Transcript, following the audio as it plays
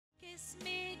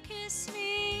Kiss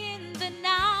me in the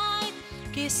night.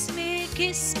 Kiss me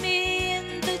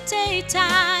in the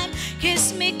daytime.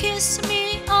 Kiss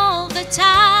me all the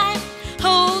time.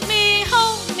 Hold me,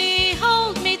 hold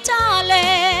me,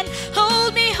 darling.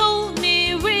 Hold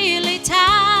me really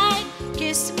tight.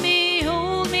 Kiss me,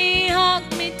 hold me, hug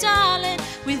me, darling,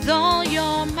 with all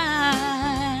your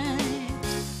might.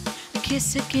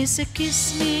 Kiss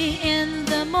me in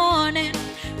the morning.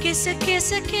 Kiss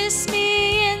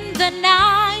me in the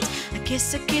night.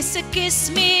 Kiss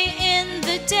me in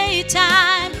the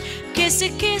daytime. Kiss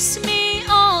me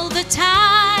all the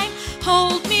time.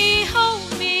 Hold me,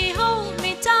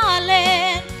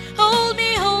 darling. Hold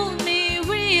me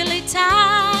really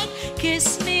tight.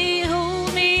 Kiss me,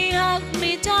 hold me, hug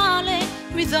me, darling,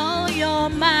 with all your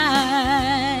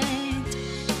might.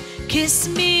 Kiss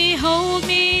me, hold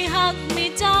me, hug me,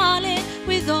 darling,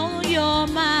 with all your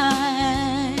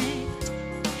might.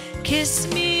 Kiss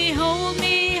me, hold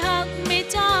me, hug me,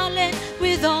 darling,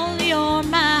 with all your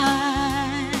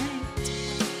might.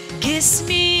 Kiss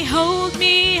me, hold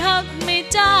me, hug me,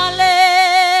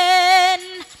 darling,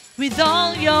 with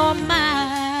all your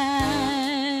might.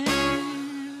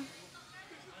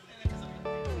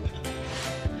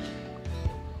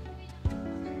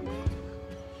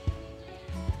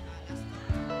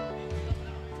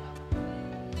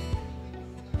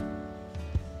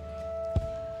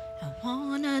 I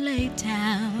wanna lay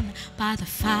down by the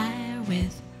fire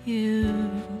with you,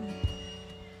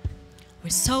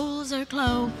 where souls are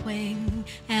glowing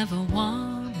ever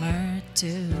warmer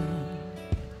too.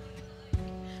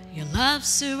 Your love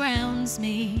surrounds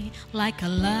me like a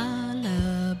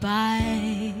lullaby,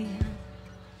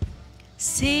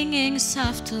 singing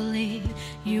softly,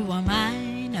 you are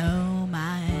mine, oh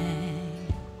mine.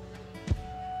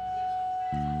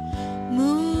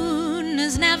 Moon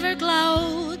has never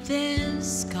glowed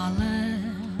this color.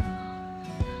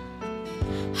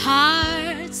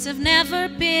 Hearts have never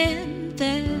been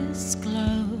this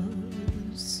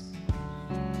close.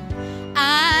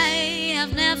 I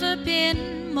have never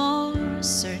been more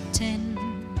certain.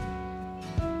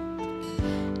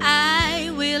 I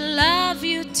will love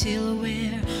you till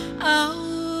we're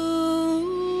old.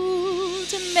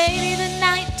 And maybe the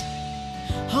night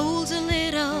holds a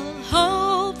little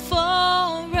hope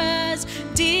for us,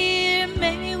 dear.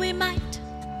 Maybe we might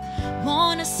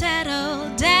wanna settle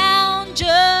down,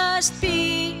 just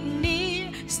be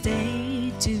near,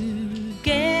 stay together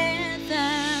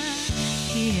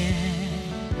here.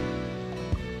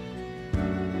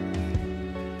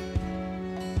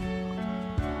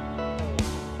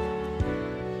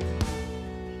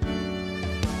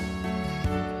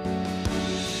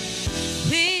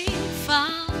 We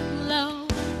follow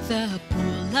the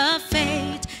pull of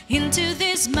fate into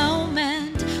this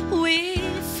moment. We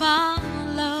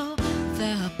follow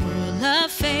the pull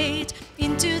of fate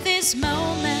into this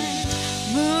moment.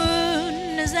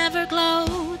 Moon has never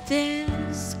glowed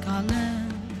this color.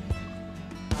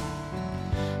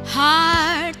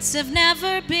 Hearts have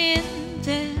never been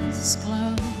this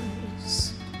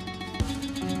close.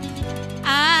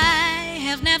 I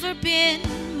have never been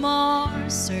more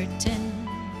certain.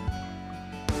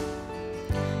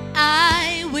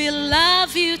 I will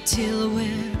love you till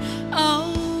we're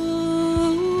old.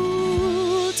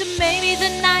 Maybe the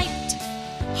night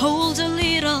holds a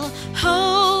little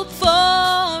hope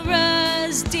for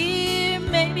us, dear.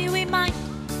 Maybe we might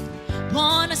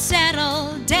wanna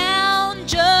settle down,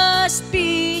 just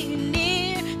be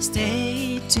near,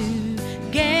 stay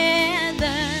together.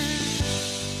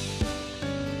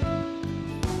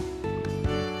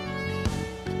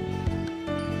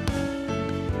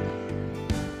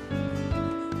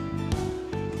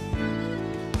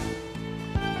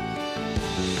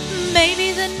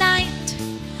 Maybe the night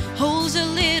holds a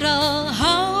little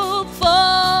hope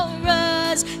for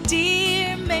us,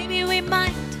 dear. Maybe we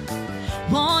might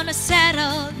wanna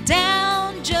settle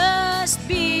down, just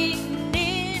be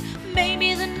near.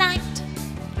 Maybe the night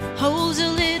holds a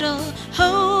little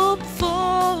hope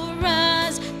for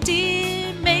us,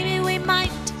 dear. Maybe we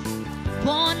might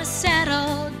wanna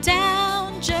settle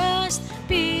down, just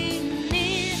be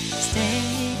near,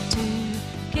 stay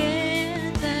together,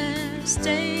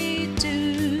 stay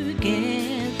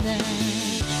together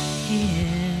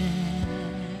here.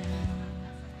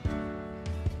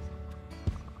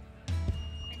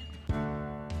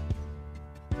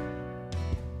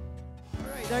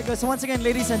 There it goes. So once again,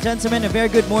 ladies and gentlemen, a very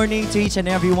good morning to each and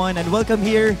everyone, and welcome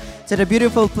here to the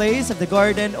beautiful place of the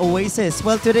Garden Oasis.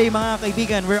 Well, today, mga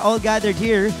kaibigan, we're all gathered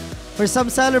here for some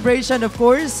celebration, of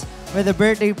course, for the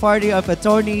birthday party of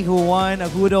attorney who won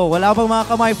Agudo. Wala pang mga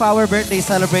kamay for our birthday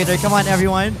celebrator. Come on,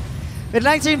 everyone. We'd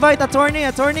like to invite Attorney.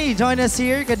 Attorney, join us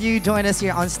here. Could you join us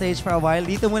here on stage for a while?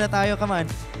 Dito muna tayo, come on.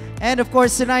 And of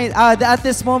course, tonight, at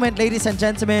this moment, ladies and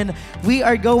gentlemen, we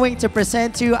are going to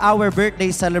present to you our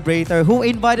birthday celebrator who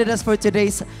invited us for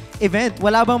today's event.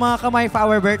 Wala bang mga kamay for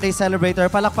our birthday celebrator?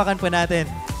 Palakpakan po natin.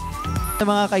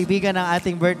 Mga kaibigan ng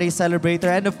ating birthday celebrator.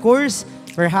 And of course,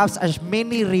 perhaps a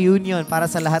mini reunion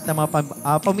para sa lahat ng mga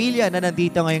pamilya na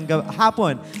nandito ngayong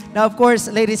hapon. Now, of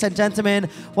course, ladies and gentlemen,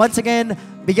 once again,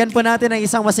 bigyan po natin ng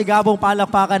isang masigabong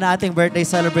palakpakan na ating birthday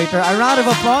celebrator. A round of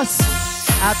applause.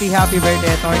 Happy birthday,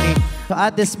 Attorney. So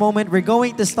at this moment, we're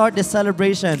going to start the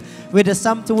celebration with the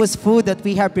sumptuous food that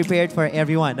we have prepared for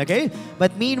everyone, okay?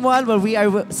 But meanwhile, while we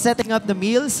are setting up the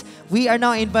meals, we are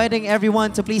now inviting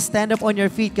everyone to please stand up on your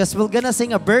feet because we're gonna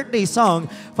sing a birthday song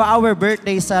for our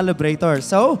birthday celebrator.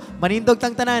 So, manindog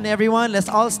tang tanan, everyone. Let's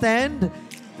all stand.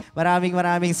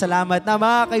 Maraming salamat na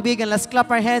mga kaibigan. Let's clap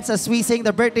our hands as we sing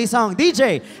the birthday song.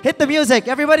 DJ, hit the music.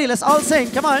 Everybody, let's all sing.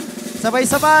 Come on.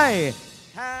 Sabay-sabay.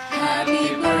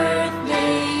 Happy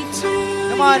birthday to you.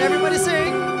 Come on, everybody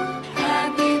sing.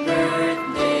 Happy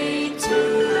birthday to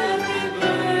you. Happy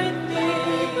birthday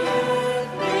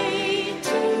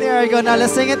to you. There you go. Now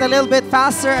let's sing it a little bit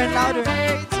faster and louder.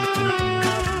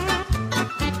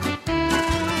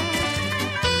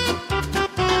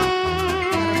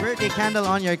 Birthday candle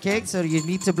on your cake, so you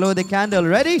need to blow the candle.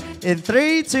 Ready? In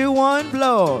 3, 2, 1,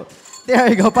 blow.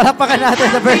 There you go. Palakpakan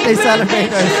natin the birthday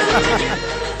celebrators.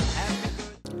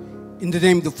 In the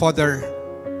name of the Father,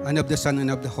 and of the Son,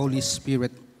 and of the Holy Spirit.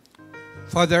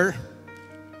 Father,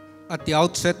 at the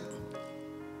outset,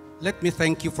 let me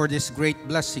thank you for this great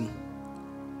blessing.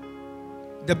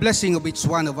 The blessing of each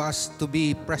one of us to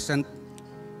be present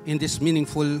in this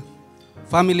meaningful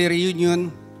family reunion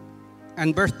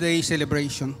and birthday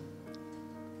celebration.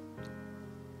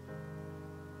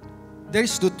 There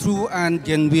is no true and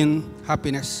genuine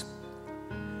happiness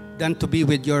than to be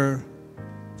with your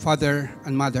father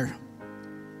and mother,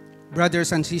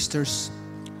 brothers and sisters,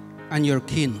 and your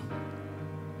kin.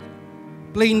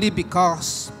 Plainly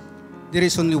because there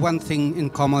is only one thing in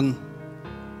common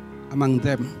among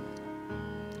them,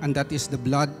 and that is the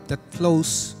blood that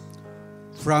flows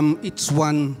from each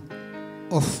one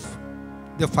of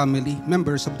the family,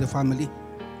 members of the family,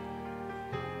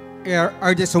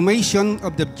 are the summation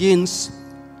of the genes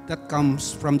that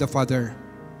comes from the father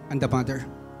and the mother.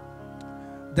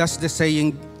 Thus the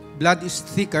saying, blood is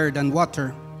thicker than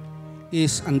water,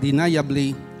 is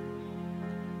undeniably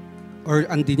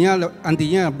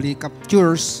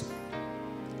captures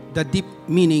the deep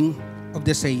meaning of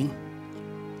the saying.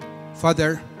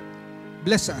 Father,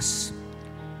 bless us.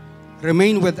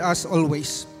 Remain with us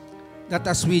always, that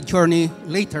as we journey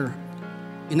later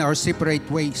in our separate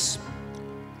ways,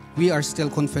 we are still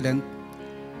confident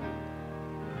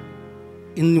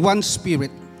in one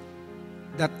spirit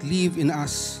that live in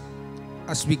us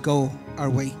as we go our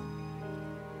way.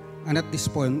 And at this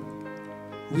point,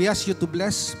 we ask you to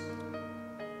bless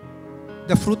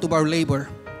the fruit of our labor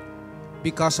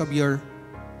because of your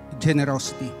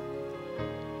generosity.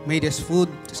 May this food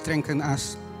strengthen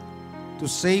us to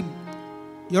save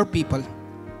your people,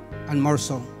 and more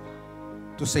so,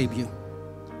 to save you.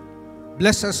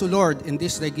 Bless us, O Lord, in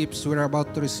these thy gifts we are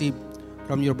about to receive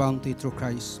from your bounty through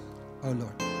Christ, O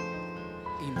Lord.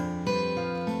 Amen.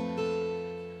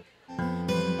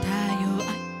 Tayo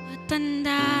ay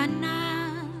matanda na,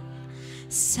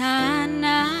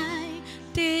 sana'y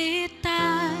di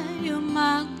tayo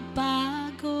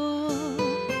magbago.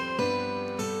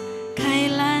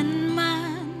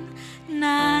 Kailanman,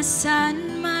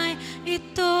 nasan may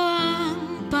ito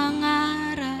ang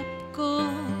pangarap ko.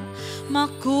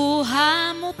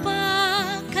 Makuha mo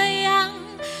pa kayang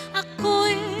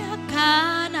ako'y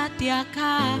akan at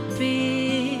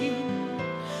yakapin.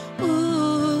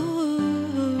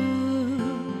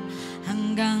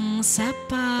 Hanggang sa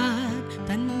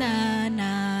pagtanda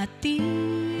natin.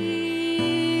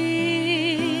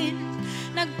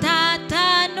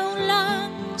 Nagtatanong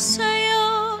lang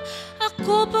sa'yo,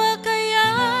 ako ba kaya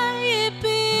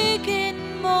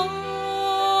ibigin mo?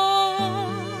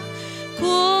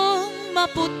 Kung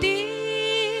maputi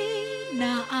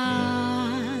na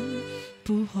ang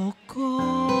buhok ko.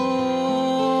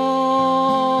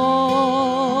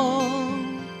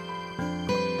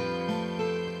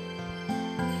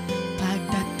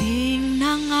 Pagdating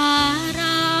ng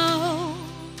araw,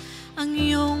 ang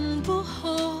iyong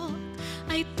buhok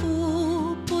ay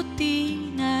puputi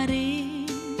na rin.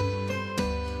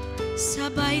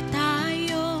 Sabay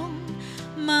tayong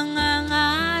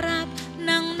mangangarap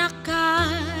ng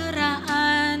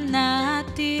nakaraan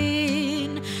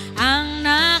natin. Ang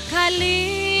nakalipas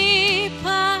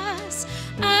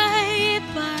ay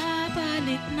babalik.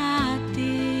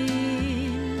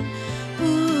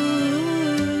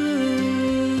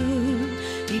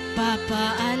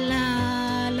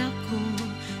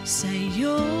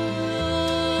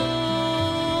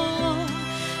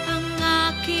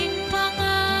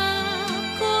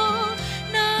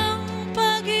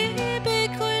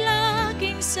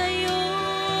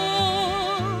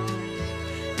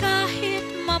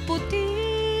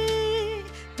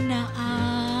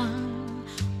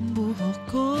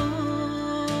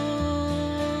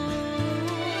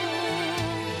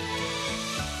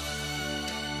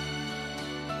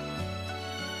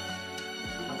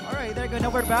 Alright, there you go. Now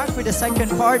we're back for the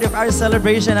second part of our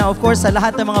celebration. Now, of course, sa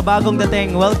lahat ng mga bagong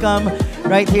dating, welcome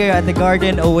right here at the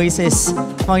Garden Oasis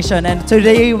function. And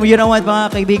today, you know what,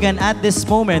 mga kaibigan, at this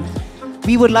moment,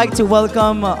 we would like to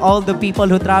welcome all the people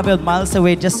who traveled miles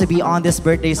away just to be on this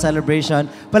birthday celebration.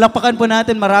 Palakpakan po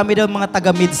natin, marami daw mga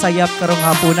taga-Midsayap karong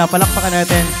hapuna. Palakpakan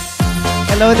natin.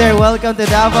 Hello there, welcome to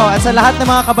Davao. At sa lahat ng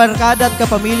mga kabarkada at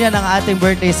kapamilya ng ating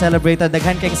birthday celebrator,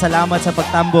 daghan kayong salamat sa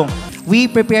pagtambong. We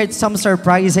prepared some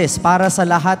surprises para sa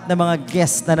lahat ng mga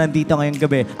guests na nandito ngayong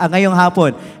gabi, ngayong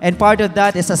hapon. And part of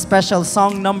that is a special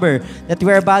song number that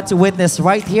we're about to witness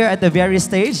right here at the very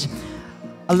stage,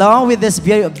 along with this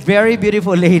very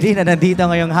beautiful lady na nandito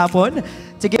ngayong hapon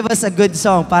to give us a good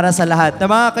song para sa lahat. Na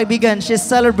mga kaibigan, she's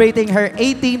celebrating her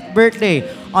 18th birthday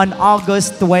on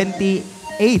August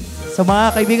 28th. So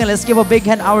mga kaibigan, let's give a big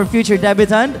hand our future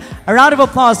debutant. A round of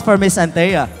applause for Miss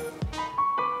Antea.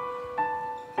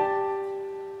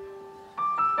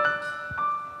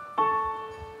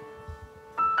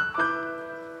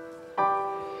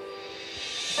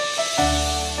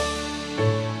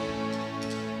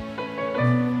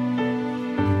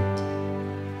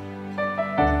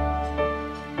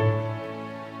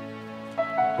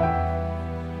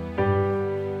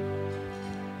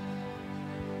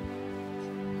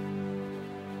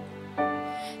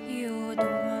 You're the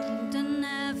one that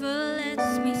never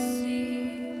lets me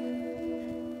see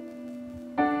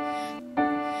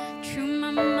through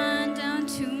my mind down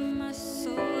to my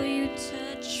soul. You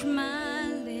touch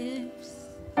my lips.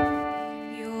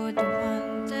 You're the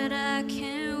one that I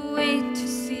can't wait to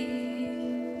see.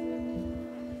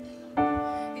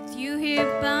 With you here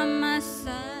by my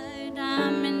side,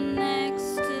 I'm in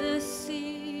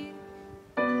ecstasy.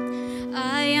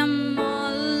 I am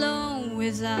all alone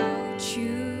without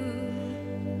you.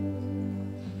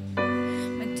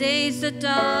 My days are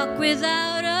dark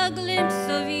without a glimpse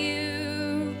of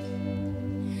you.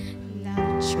 Now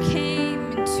that you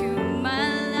came into my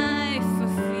life, I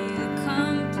feel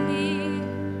complete.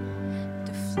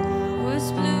 The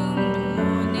flowers bloom, the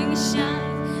morning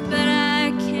shine, but I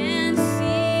can't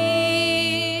see.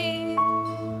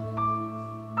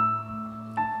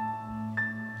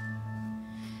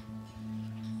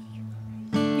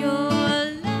 Your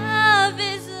love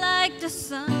is like the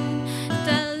sun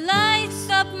that lights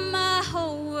up my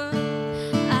whole world.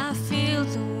 I feel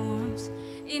the warmth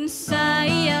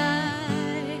inside.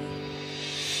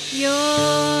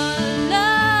 Your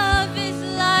love is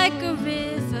like a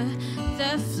river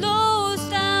that flows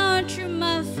down through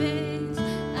my veins.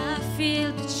 I feel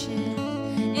the chill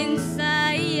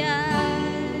inside.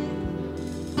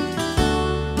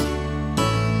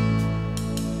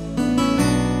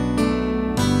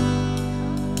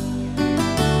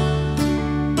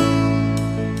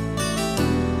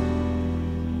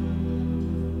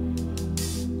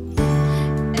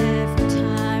 Every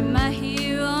time I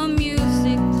hear your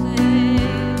music play,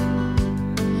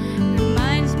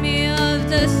 reminds me of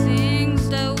the things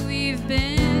that we've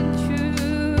been through.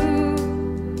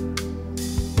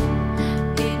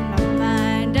 In my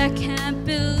mind, I can't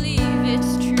believe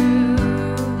it's true,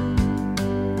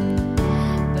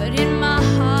 but in my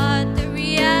heart, the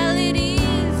reality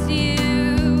is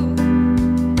you.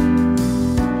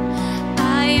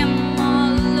 I am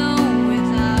all alone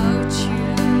without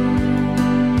you.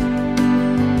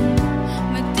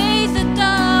 My days are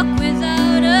dark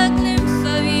without a glimpse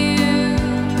of you.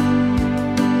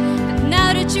 But now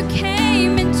that you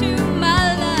came into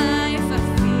my life, I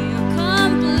feel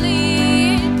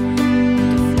complete.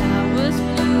 The flowers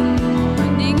bloom, the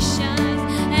morning shines,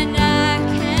 and I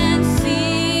can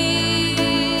see.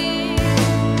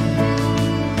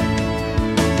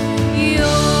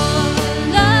 Your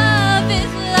love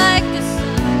is like the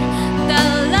sun that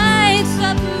lights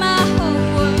up my whole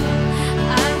world.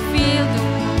 I feel the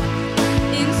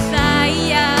warmth inside.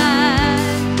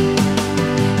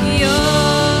 Your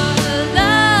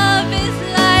love is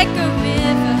like a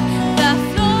river that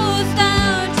flows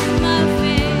down to my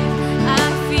veins. I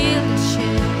feel the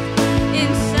chill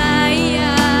inside.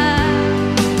 Your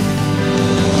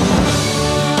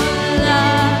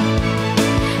love,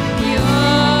 your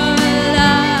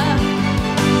love,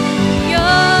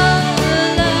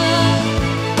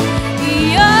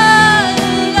 your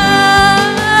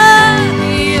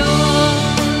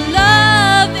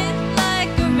love is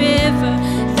like a river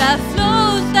that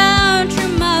flows down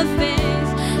through my veins.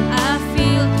 I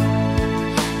feel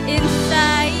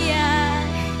inside.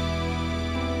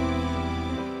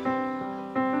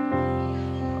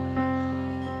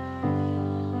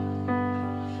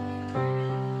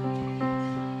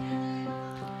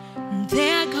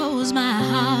 There goes my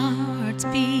heart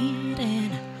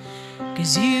beating,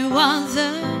 'cause you are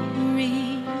the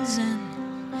reason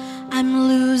I'm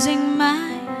losing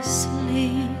my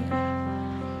sleep.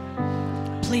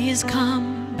 Please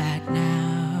come back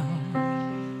now.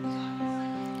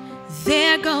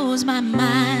 There goes my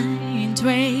mind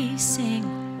racing,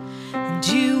 and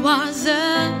you are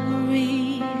the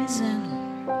reason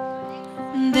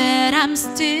that I'm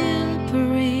still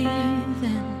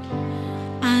breathing.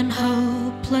 I'm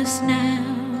hopeless now.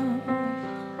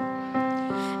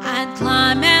 I'd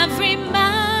climb every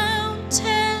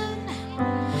mountain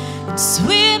and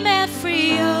swim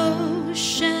every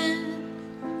ocean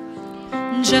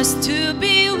just to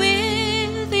be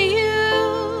with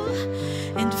you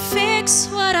and fix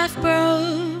what I've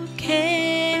broken.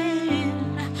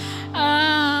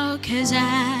 Oh, 'cause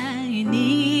I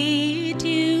need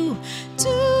you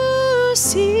to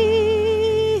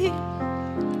see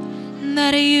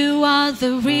that you are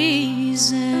the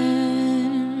reason.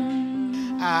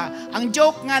 Ang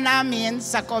joke nga namin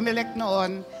sa Comelec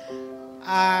noon,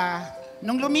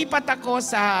 nung lumipat ako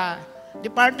sa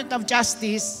Department of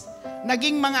Justice,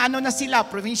 naging mga ano na sila,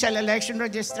 Provincial Election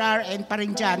Registrar and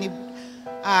Parinjani,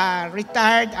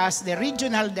 retired as the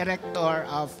Regional Director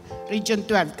of Region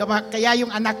 12. Kaya yung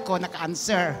anak ko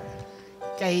naka-answer.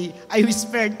 I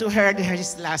whispered to her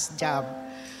his last job.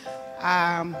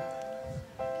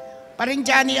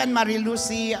 Parinjani and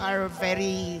Marilusi are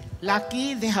very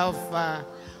lucky. They have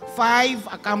 5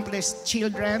 accomplished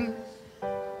children.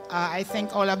 I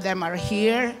think all of them are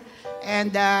here.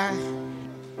 And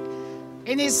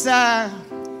in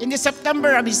the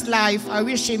September of his life, I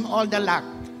wish him all the luck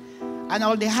and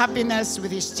all the happiness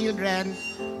with his children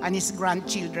and his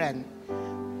grandchildren.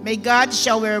 May God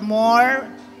shower more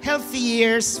healthy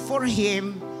years for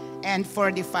him and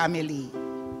for the family.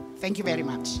 Thank you very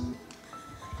much.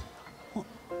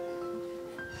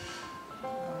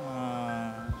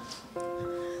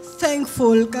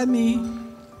 Thankful kami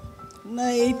na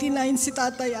 89 si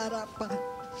Tatay Ara pa.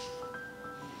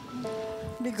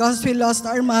 Because we lost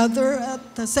our mother at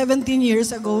 17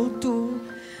 years ago to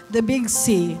the Big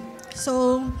C.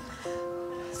 So,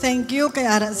 thank you kay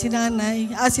Ara si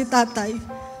Nanay, si Tatay.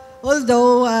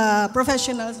 Although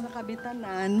professionals na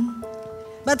kabitanan,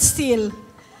 but still,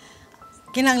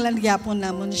 kinanglan gyapon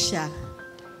namon siya.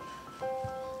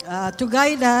 To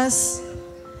guide us,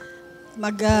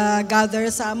 mag-gather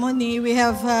sa Amoni. We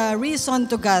have reason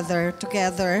to gather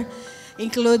together,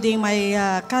 including my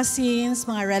cousins,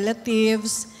 mga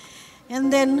relatives. And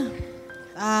then,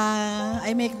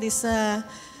 I make this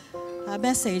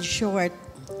message short.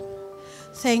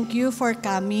 Thank you for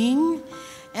coming.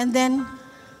 And then,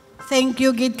 thank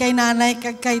you gid kay nanay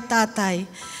kag kay tatay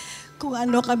kung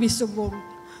ano kami subong.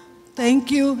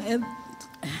 Thank you and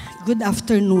good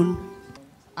afternoon.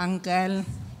 Uncle,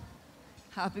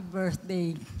 happy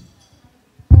birthday.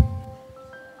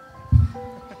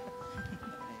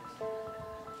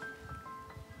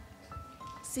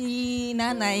 Si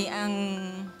nanay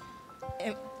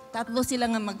tatlo sila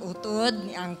nga mag-utod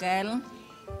ni Uncle.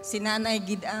 Si nanay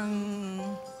gid ang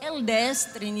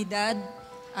eldest, Trinidad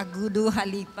Agudo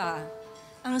Halipa.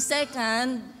 Ang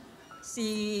second,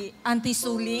 si Auntie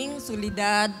Suling,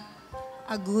 Solidad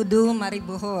Agudo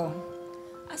Mariboho.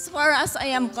 As far as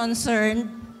I am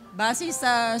concerned, base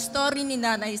sa story ni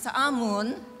nanay sa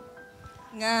amon,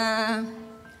 nga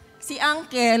si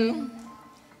Uncle,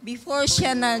 before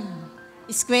siya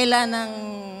nag-eskwela ng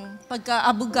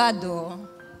pagka-abogado,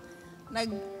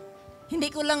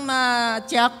 hindi ko lang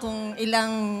ma-check kung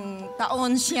ilang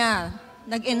taon siya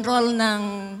nag-enroll ng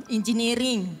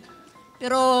engineering.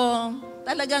 Pero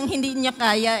talagang hindi niya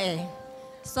kaya eh.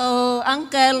 So,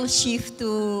 Uncle shift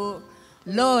to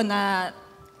law na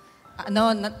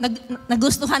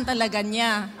nagustuhan talaga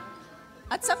niya.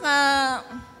 At saka,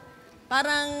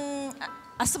 parang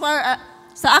as far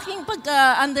sa aking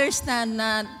pagka-understand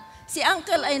na si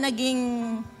Uncle ay naging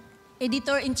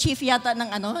editor-in-chief yata ng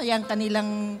yung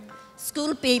kanilang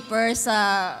school paper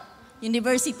sa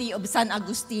University of San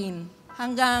Agustin.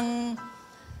 Hanggang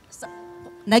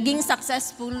naging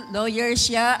successful lawyer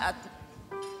siya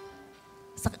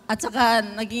at saka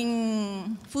naging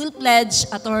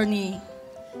full-fledged attorney.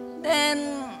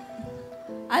 Then,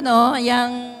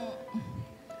 yung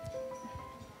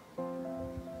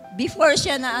before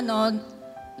siya na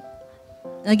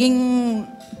naging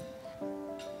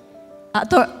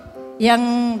yung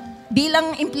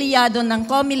bilang empleyado ng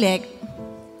Comelec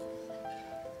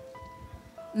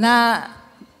na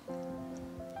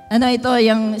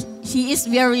she is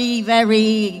very,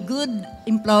 very good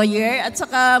employer at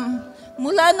saka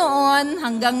mula noon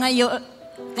hanggang ngayon,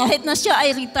 kahit na siya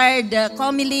ay retired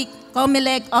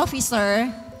Comelec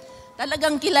officer,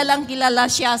 talagang kilalang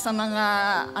kilala siya sa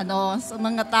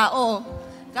mga tao.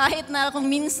 Kahit na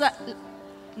kung minsan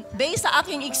based sa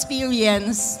aking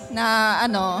experience na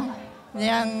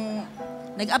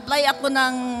nag-apply ako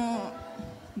ng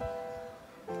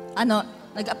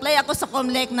nag-apply ako sa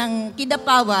COMELEC ng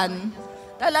Kidapawan.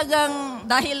 Talagang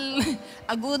dahil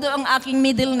Agudo ang aking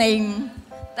middle name,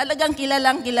 talagang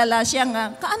kilalang kilala siya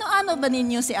nga. Kaano-ano ba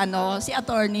ninyo si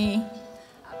attorney?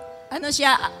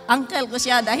 Siya, uncle ko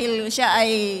siya dahil siya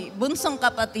ay bunsong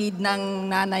kapatid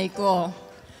ng nanay ko.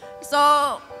 So,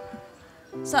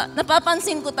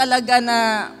 napapansin ko talaga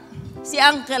na si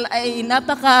uncle ay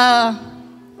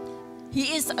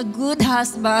he is a good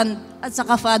husband at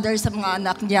saka father sa mga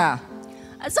anak niya.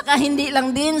 At saka hindi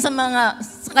lang din sa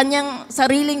kanyang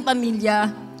sariling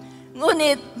pamilya,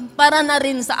 ngunit para na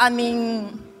rin sa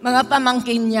aming mga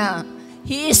pamangkin niya.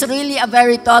 He is really a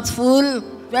very thoughtful,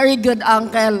 very good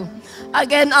uncle.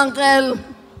 Again, uncle,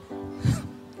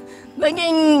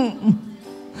 naging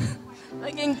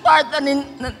part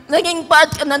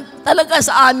ka na talaga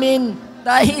sa amin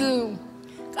dahil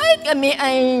kahit kami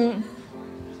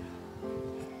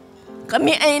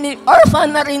ay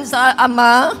orphan na rin sa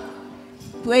ama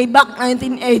way back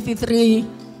 1983.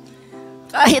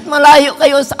 Kahit malayo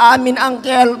kayo sa amin,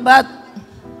 uncle, but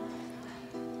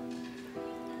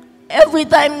every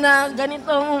time na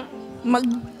ganitong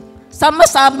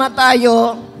sama-sama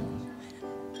tayo,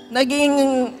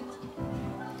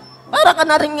 para ka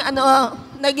na rin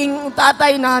naging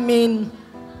tatay namin.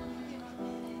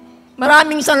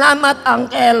 Maraming salamat,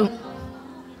 uncle.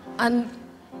 And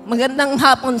magandang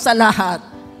hapon sa lahat.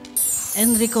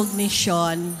 And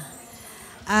recognition.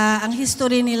 Ang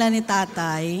history nila ni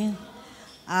tatay,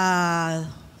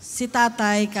 si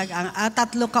tatay,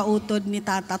 tatlo kautod ni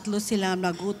tatlo sila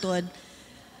nagutod.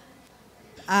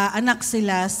 Anak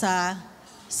sila sa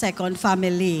second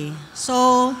family.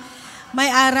 So,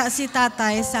 may ara si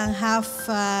tatay sang half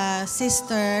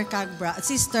sisters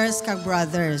kag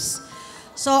brothers.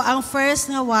 So, ang first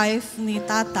nga wife ni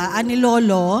tata, ni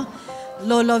Lolo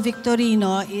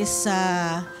Victorino is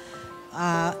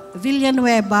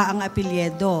Villanueva ang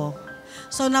apelyido.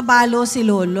 So, nabalo si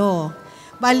Lolo.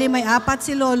 Bali, may apat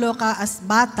si Lolo ka as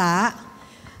bata,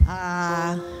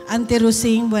 Auntie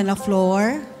Rosing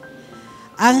Buenaflor,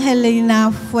 Angelina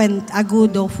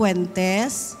Agudo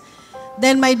Fuentes.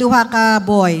 Then may duha ka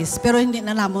boys, pero hindi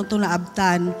na namon ito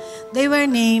naabtan. They were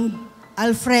named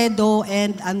Alfredo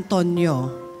and Antonio.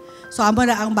 So amo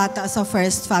na ang bata sa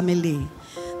first family.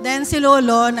 Then si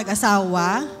Lolo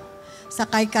nag-asawa sa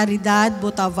kay Caridad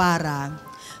Butavara.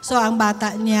 So ang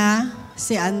bata niya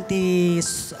si Auntie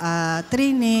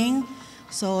Trining,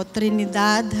 so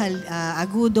Trinidad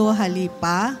Agudo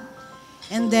Halipa.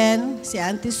 And then, si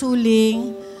Auntie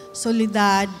Suling,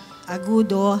 Soledad,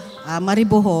 Agudo,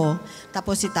 Mariboho,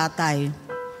 tapos si tatay.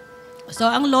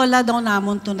 So, ang lola daw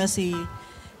namon to na si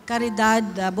Caridad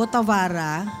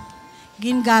Botavara,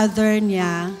 gingather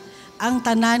niya ang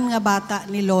tanan nga bata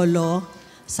ni Lolo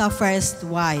sa first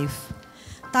wife.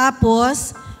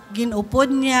 Tapos, ginupod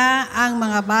niya ang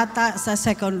mga bata sa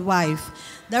second wife.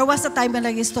 There was a time na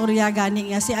nag-istorya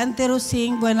gani nga si Auntie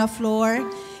Rosing Buenaflor,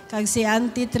 kag si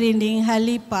Auntie Trining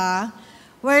Halipa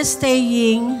were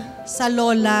staying sa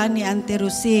lola ni Auntie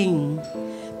Rosing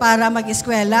para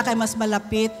mag-eskwela kay mas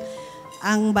malapit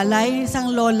ang balay sang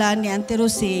lola ni Auntie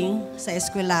Rosing sa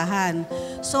eskwelahan.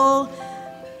 So,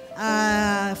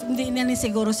 hindi na ni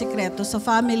siguro sikreto sa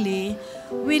family.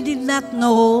 We did not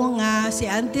know nga si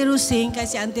Auntie Rosing, kay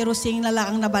si Auntie Rosing na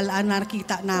lang ang nabalaan na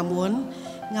nakita namon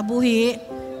nga buhi.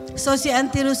 So, si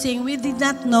Auntie Rosing, we did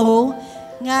not know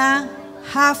nga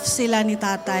half sila ni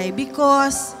tatay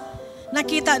because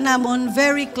nakita namon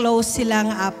very close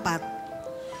silang apat.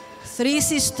 3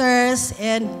 sisters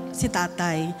and si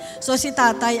tatay. So si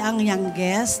tatay ang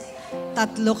youngest,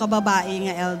 3 ka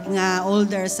babae nga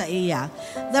older sa iya.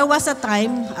 There was a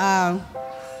time,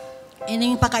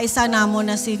 ining pakaisa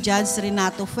namon na si Judge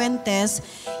Renato Fuentes.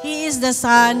 He is the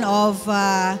son of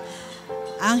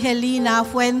Angelina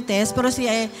Fuentes, pero si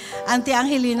Auntie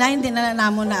Angelina hindi na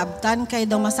namon naabtan kay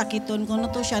daw masakiton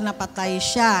kuno to siya, napatay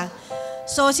siya.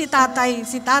 So si tatay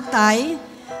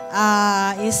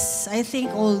is I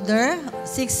think older,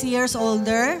 6 years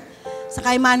older sa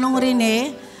kay Manong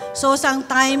Rene. So sang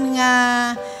time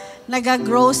nga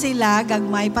nagagrow sila,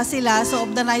 gagmay pa sila, so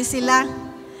of the night sila,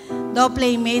 daw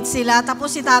playmate sila.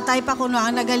 Tapos si tatay pa kuno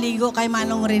ang nagaligo kay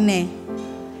Manong Rene.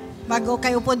 Bago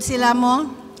kay upod sila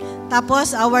mo.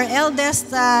 Tapos, our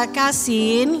eldest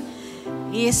cousin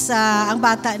is ang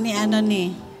bata ni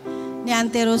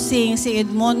Auntie Rosing, si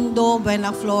Edmundo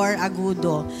Buenaflor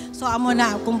Agudo. So, amo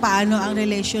na kung paano ang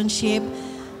relationship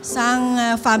sang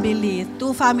family,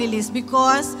 2 families,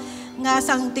 because nga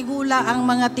sang ang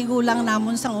mga tigulang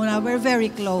namon sang una were very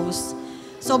close.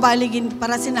 So bali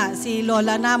para si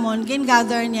lola namon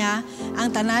gather niya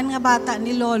ang tanan nga bata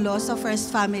ni lolo sa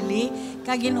first family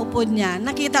kag ginupod niya.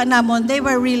 Nakita namon they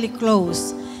were really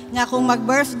close. Nga kung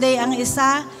mag-birthday ang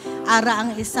isa, ara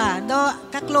ang isa. Do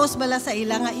ka-close bala sa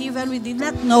ila nga even we did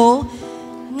not know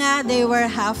nga they were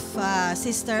half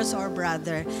sisters or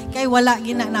brother. Kay wala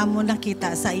gina namon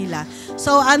nakita sa ila.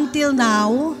 So until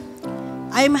now,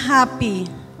 I'm happy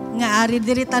nga ari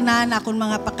diri tanan akong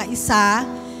mga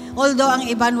pakaisa. Although ang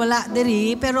iban wala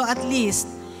diri, pero at least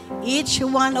each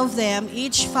one of them,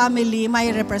 each family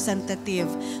may representative.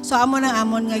 So amon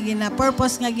nga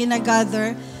purpose nga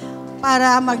gina-gather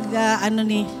para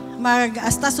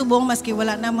asta subong maski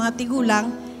wala na mga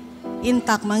tigulang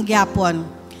intact mangyapon.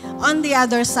 On the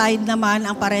other side naman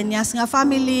ang Pareñas nga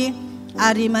family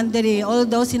ari man diri,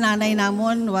 although si nanay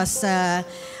namon was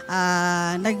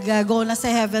nag-go na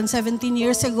sa heaven 17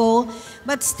 years ago,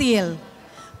 but still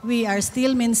we are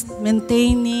still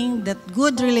maintaining that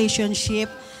good relationship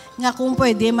nga kung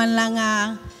pwede man lang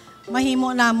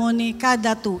mahimo namon ni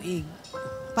kada tuig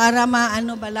para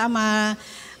ma-renew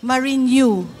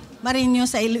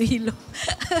sa Iloilo.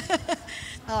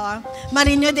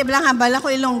 Ma-renew, di ba lang hambala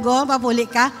ko Ilonggo, papuli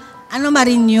ka,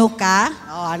 ma-renew ka?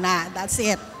 That's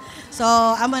it. So,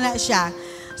 amo na siya.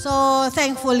 So,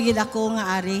 thankful gid ako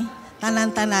nga ari,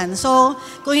 tanan-tanan. So,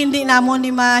 kung hindi namon ni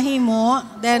mahimo,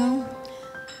 then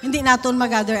hindi naton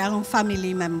mag-gather ang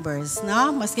family members,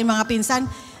 no? Maski mga pinsan,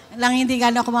 lang hindi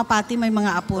gano'n ako mapati, may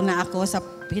mga apo na ako sa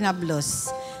Pinablos.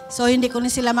 So, hindi ko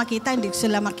na sila makita, hindi ko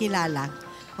sila makilala.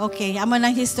 Okay, amo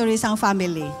ng history sang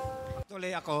family.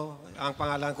 Tuloy ako, ang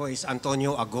pangalan ko is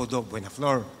Antonio Agudo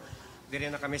Buenaflor. Diri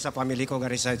na kami sa family ko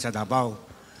nga reside sa Davao.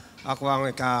 Ako ang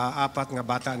ika-apat nga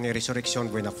bata ni Resurrection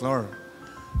Buenaflor.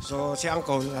 So, si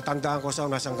Uncle, natandaan ko sa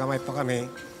una, sang gamay pa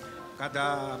kami,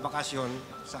 kada bakasyon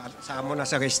sa amo na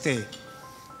sa reste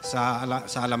sa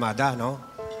Alamada,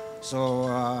 no? So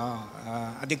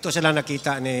adikto sila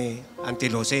nakita ni Auntie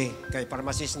Lucy kay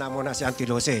pharmacist na mo na si Auntie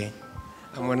Lucy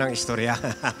amo nang istorya.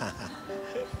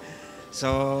 So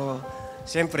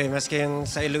siyempre maski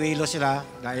sa Iloilo sila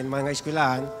dahil mga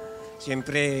eskwelahan,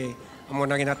 siyempre amo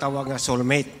nang ginatawag nga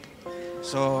soulmate.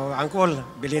 So Uncle,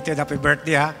 belated happy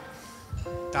birthday ha.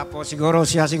 Tapos siguro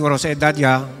sa edad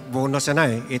niya, bonus na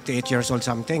 88 years old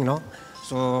something, no?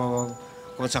 So,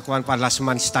 kung sa kuwan pa, last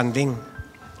man standing,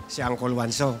 si Uncle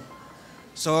Wanso.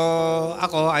 So,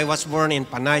 ako, I was born in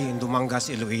Panay, in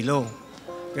Dumangas, Iloilo.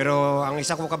 Pero ang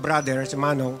isa ko ka-brother, si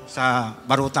Manong, sa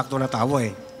Barutak to natawo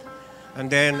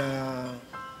And then,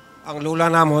 ang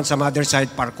lula namon sa mother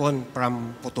side, Parkon,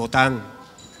 from Pututan.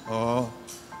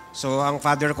 So, ang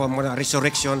father ko, muna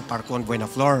Resurrection, Parkon,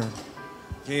 Buenaflor.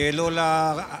 Si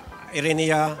Lola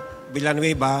Irenia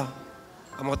Villanueva,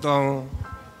 amo tong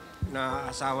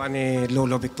na asawa ni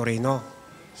Lolo Victorino.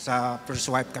 Sa first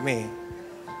wife kami,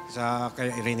 sa kay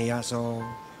Irenia. So,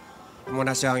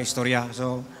 muna siya ang istorya.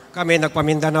 So, kami,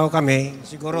 nagpamindanao kami.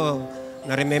 Siguro,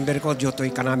 na-remember ko due to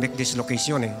economic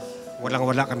dislocation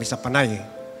Walang-wala kami sa Panay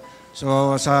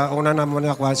So, sa una naman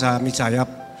ako sa Mitsayap,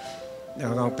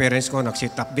 ang parents ko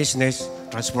nag-set up business,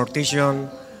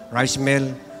 transportation, rice mill,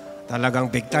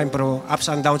 talagang big time, pero ups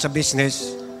and downs sa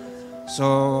business.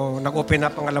 So, nag-open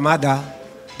up ang Alamada.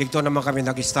 Dito naman kami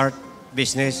nag-start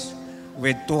business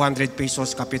with 200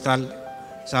 pesos capital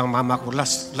sa mama ko,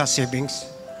 last savings.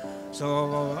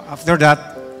 So, after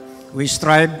that, we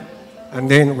strive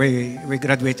and then we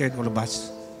graduated, all of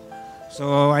us.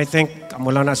 So, I think,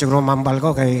 mula na siguro mambal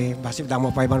ko kay Basib,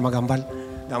 damo pa iban magambal.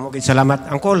 Damo gid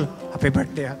salamat. Uncle, happy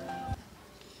birthday.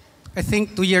 I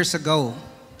think 2 years ago,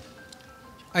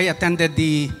 I attended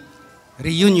the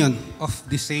reunion of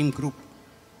the same group.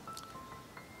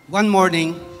 One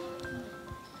morning,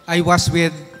 I was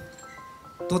with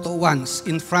Toto Once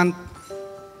in front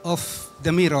of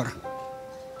the mirror.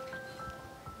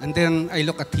 And then I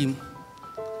look at him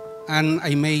and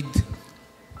I made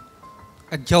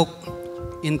a joke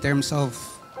in terms of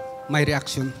my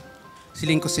reaction.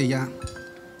 Siling ko siya,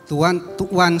 to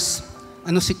Once,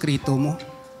 ano sikrito mo?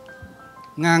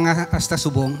 Nga hasta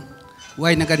subong,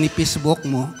 way naganipis buhok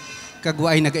mo, kag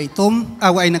way nagaitom,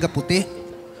 way nagaputi.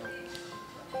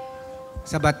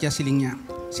 Sabat niya siling niya,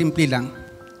 simple lang,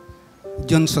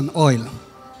 Johnson Oil.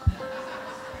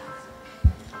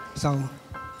 So,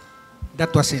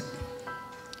 that was it.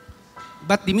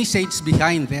 But the message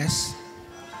behind this,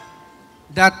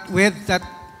 that with that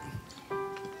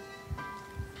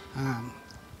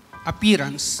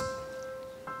appearance,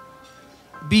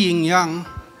 being young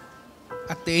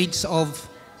at the age of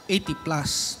 80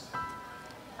 plus,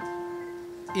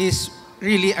 is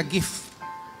really a gift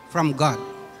from God.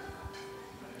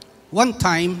 One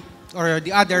time, or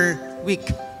the other week,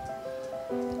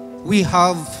 we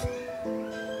have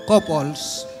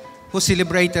couples who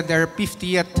celebrated their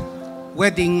 50th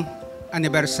wedding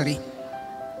anniversary.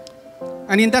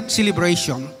 And in that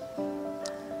celebration,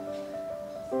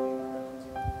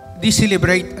 the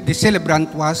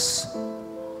celebrant was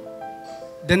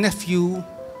the nephew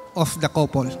of the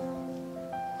couple.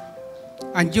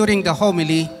 And during the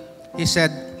homily, he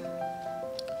said,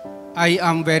 I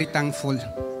am very thankful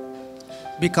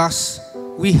because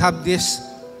we have this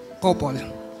couple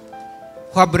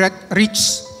who have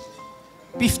reached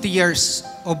 50 years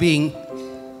of being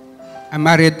a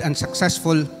married and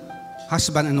successful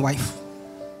husband and wife.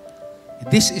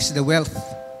 This is the wealth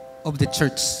of the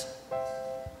church.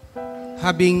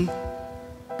 Having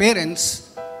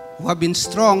parents who have been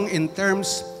strong in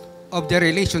terms of their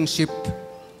relationship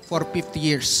for 50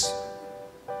 years.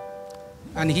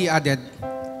 And he added,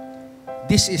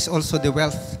 this is also the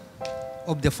wealth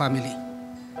of the family.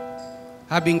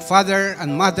 Having father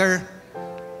and mother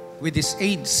with his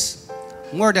age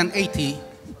more than 80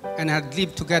 and had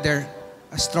lived together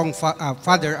a strong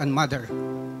father and mother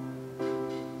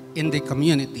in the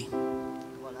community.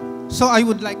 So I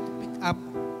would like to pick up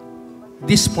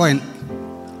this point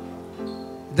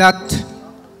that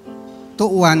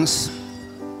tuwans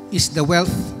is the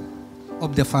wealth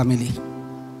of the family.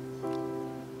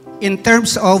 In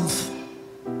terms of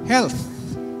health,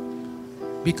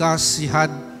 because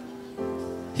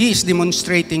he is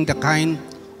demonstrating the kind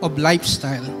of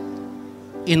lifestyle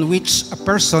in which a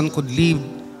person could live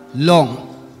long.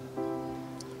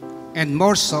 And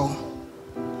more so,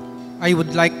 I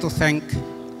would like to thank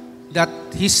that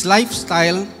his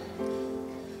lifestyle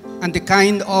and the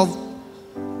kind of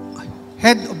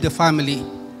head of the family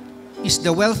is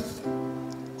the wealth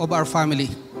of our family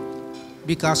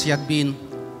because he had been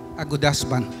a good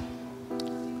husband,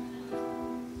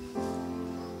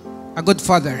 a good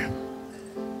father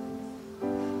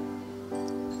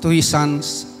to his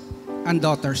sons and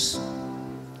daughters.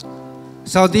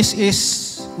 So this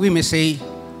is, we may say,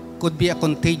 could be a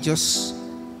contagious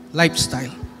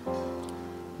lifestyle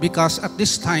because at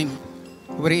this time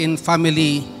wherein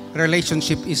family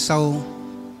relationship is so,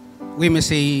 we may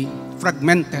say,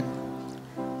 fragmented,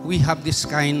 we have this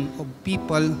kind of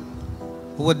people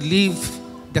who would live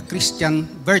the Christian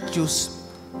virtues,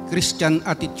 Christian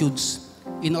attitudes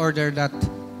in order that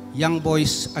young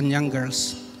boys and young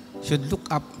girls should look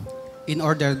up in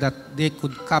order that they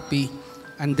could copy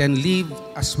and then live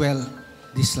as well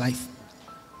this life.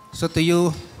 So to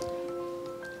you,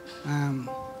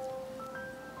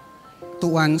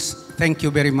 tuwans, thank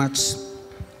you very much.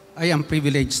 I am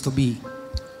privileged to be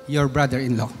your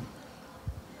brother-in-law.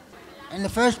 In the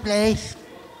first place,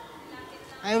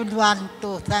 I would want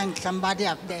to thank somebody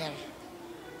up there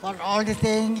for all the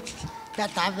things that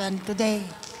happened today.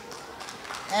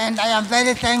 And I am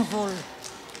very thankful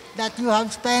that you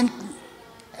have spent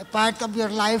a part of your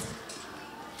life,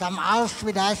 some hours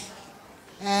with us,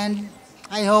 and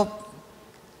I hope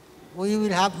we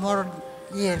will have more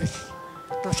years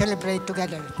to celebrate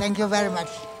together. Thank you very much,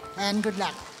 and good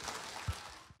luck.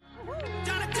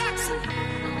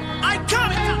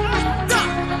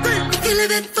 If you're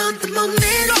living for the moment,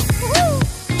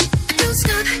 don't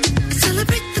stop,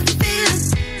 celebrate the feeling.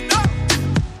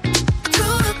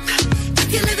 Grow up, if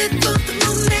you're living for the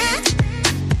moment,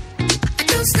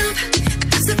 don't stop,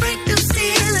 celebrate the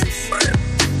feelings.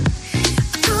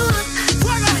 Grow up,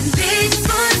 and wait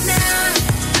for now,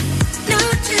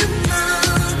 not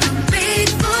tomorrow. Wait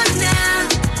for now,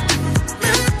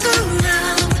 look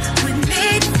around. We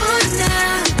made for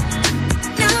now,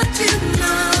 not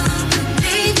tomorrow.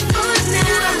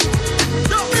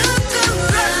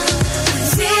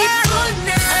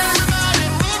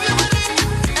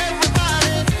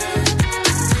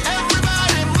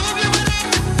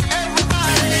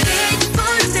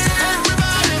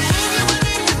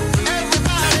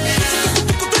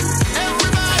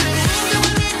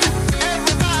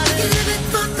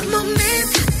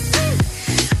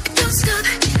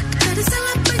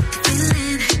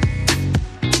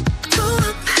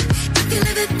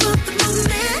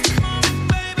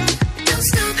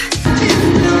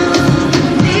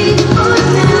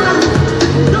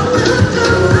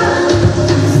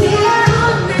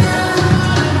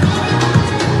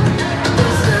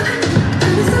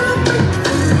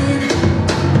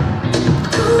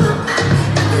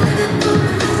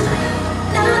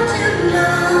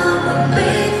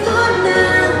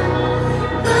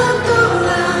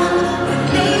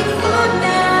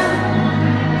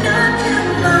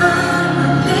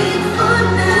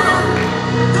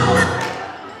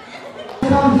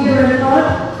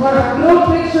 For a group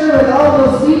picture with all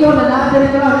those people and Anthony,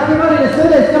 come on, everybody, let's do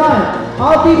this, come on.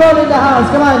 All people in the house,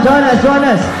 come on, join us, join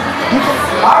us.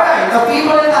 Alright, the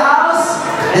people in the house,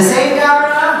 the same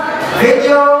camera,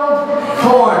 video,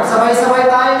 phone.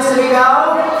 Sabay-sabay tayo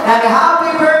sumigaw ng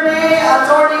happy birthday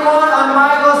Attorney Mon on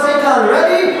Michael Signal.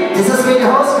 Ready? This has been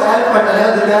your host, Alfred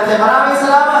Aleo Duterte. Maraming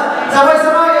salamat. Sabay-sabay.